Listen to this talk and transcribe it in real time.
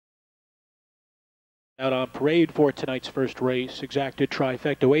Out on parade for tonight's first race. Exacted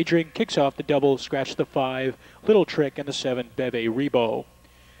trifecta wagering. Kicks off the double, scratch the 5, Little Trick, and the 7, Beve Rebo.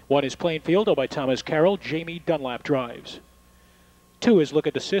 1 is Plainfield, owned by Thomas Carroll. Jamie Dunlap drives. 2 is Look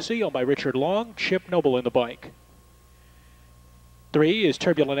at the Sissy, owned by Richard Long. Chip Noble in the bike. 3 is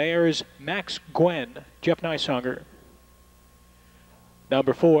Turbulent Airs, Max Gwen, Jeff Nysonger.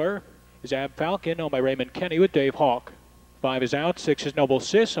 Number 4 is Ab Falcon, owned by Raymond Kenny with Dave Hawk. 5 is out. 6 is Noble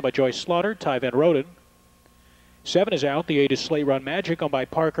Sis, owned by Joyce Slaughter, Ty Van Rhoden. 7 is out. The 8 is Slate Run Magic, owned by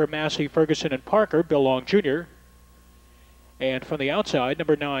Parker, Massey, Ferguson, and Parker, Bill Long Jr. And from the outside,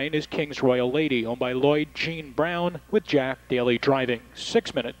 number 9 is King's Royal Lady, owned by Lloyd Jean Brown with Jack Daly driving.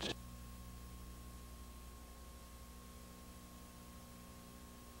 6 minutes.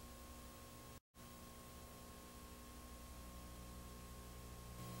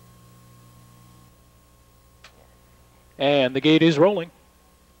 And the gate is rolling.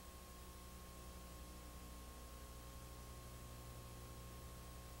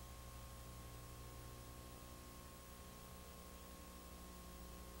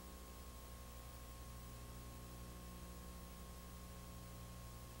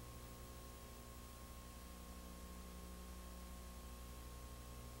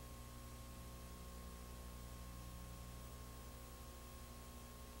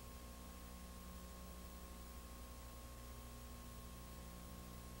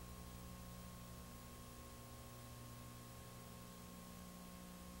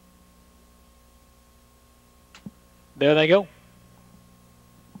 There they go.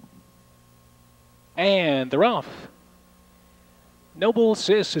 And they're off. Noble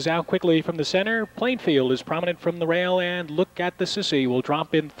Sis is out quickly from the center. Plainfield is prominent from the rail, and Look at the Sissy will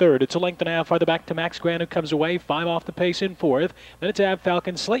drop in third. It's a length and a half farther back to Max Gwen, who comes away 5 off the pace in fourth. Then it's Ab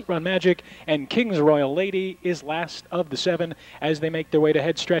Falcon, Slate Run Magic, and King's Royal Lady is last of the 7 as they make their way to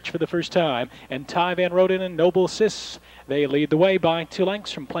head stretch for the first time. And Ty Van Rhoden and Noble Sis, they lead the way by 2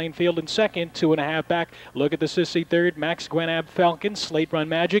 lengths from Plainfield in second, 2.5 back. Look at the Sissy third, Max Gwen, Ab Falcon, Slate Run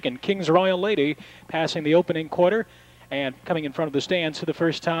Magic, and King's Royal Lady passing the opening quarter. And coming in front of the stands for the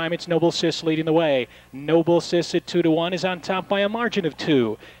first time, it's Noble Sis leading the way. Noble Sis at 2-1 is on top by a margin of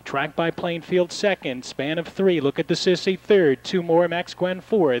 2. Tracked by Plainfield second, span of 3. Look at the Sissy third, 2 more, Max Gwen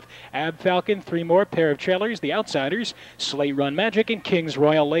fourth. Ab Falcon, 3 more, pair of trailers, the outsiders, Slate Run Magic and King's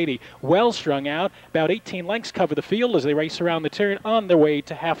Royal Lady. Well strung out, about 18 lengths cover the field as they race around the turn on their way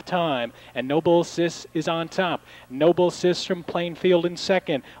to halftime. And Noble Sis is on top. Noble Sis from Plainfield in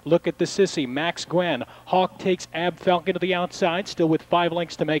second. Look at the Sissy, Max Gwen. Hawk takes Ab Falcon to the outside, still with 5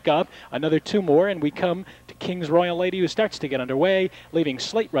 lengths to make up. Another 2 more, and we come to King's Royal Lady, who starts to get underway, leaving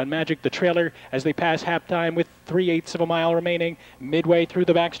Slate Run Magic, the trailer, as they pass halftime with 3/8 of a mile remaining. Midway through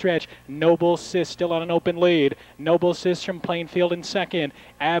the backstretch, Noble Sis still on an open lead. Noble Sis from Plainfield in second.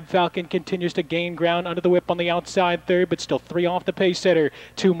 Ab Falcon continues to gain ground under the whip on the outside third, but still 3 off the pace setter.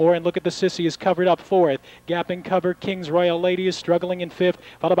 2 more, and Look at the Sissy is covered up fourth. Gap and cover, King's Royal Lady is struggling in fifth,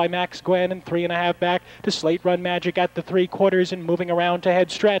 followed by Max Gwen, and 3.5 back to Slate Run Magic at the 3/4 and moving around to head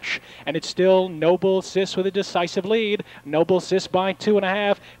stretch. And it's still Noble Sis with a decisive lead. Noble Sis by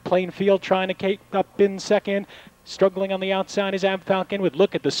 2.5. Plainfield trying to keep up in second. Struggling on the outside is Ab Falcon with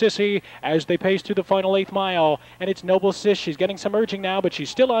Look at the Sissy as they pace through the final 8th mile. And it's Noble Sis. She's getting some urging now, but she's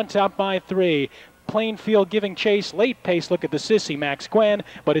still on top by 3. Plainfield giving chase, late pace, Look at the Sissy, Max Gwen,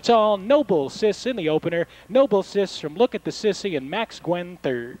 but it's all Noble Sis in the opener. Noble Sis from Look at the Sissy and Max Gwen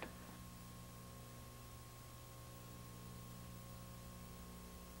third.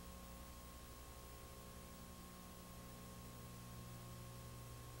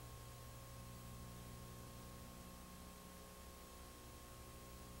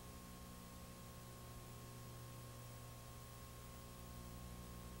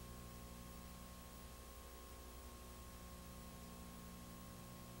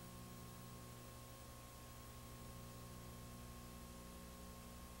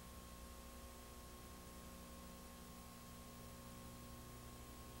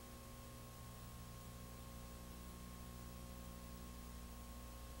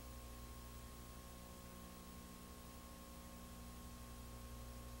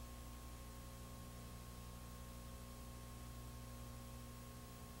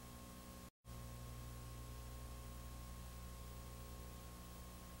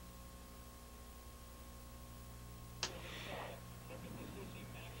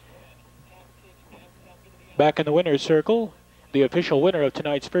 Back in the winner's circle, the official winner of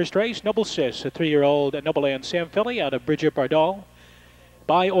tonight's first race, Noble Sis, a 3-year-old Noble Land Sam filly out of Bridget Bardal.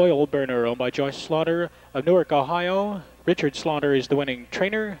 By Oil Burner, owned by Joyce Slaughter of Newark, Ohio. Richard Slaughter is the winning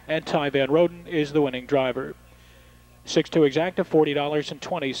trainer, and Ty Van Rhoden is the winning driver. 6-2 exacta,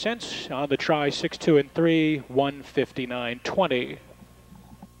 $40.20. On the try, 6-2 and 3, $159.20.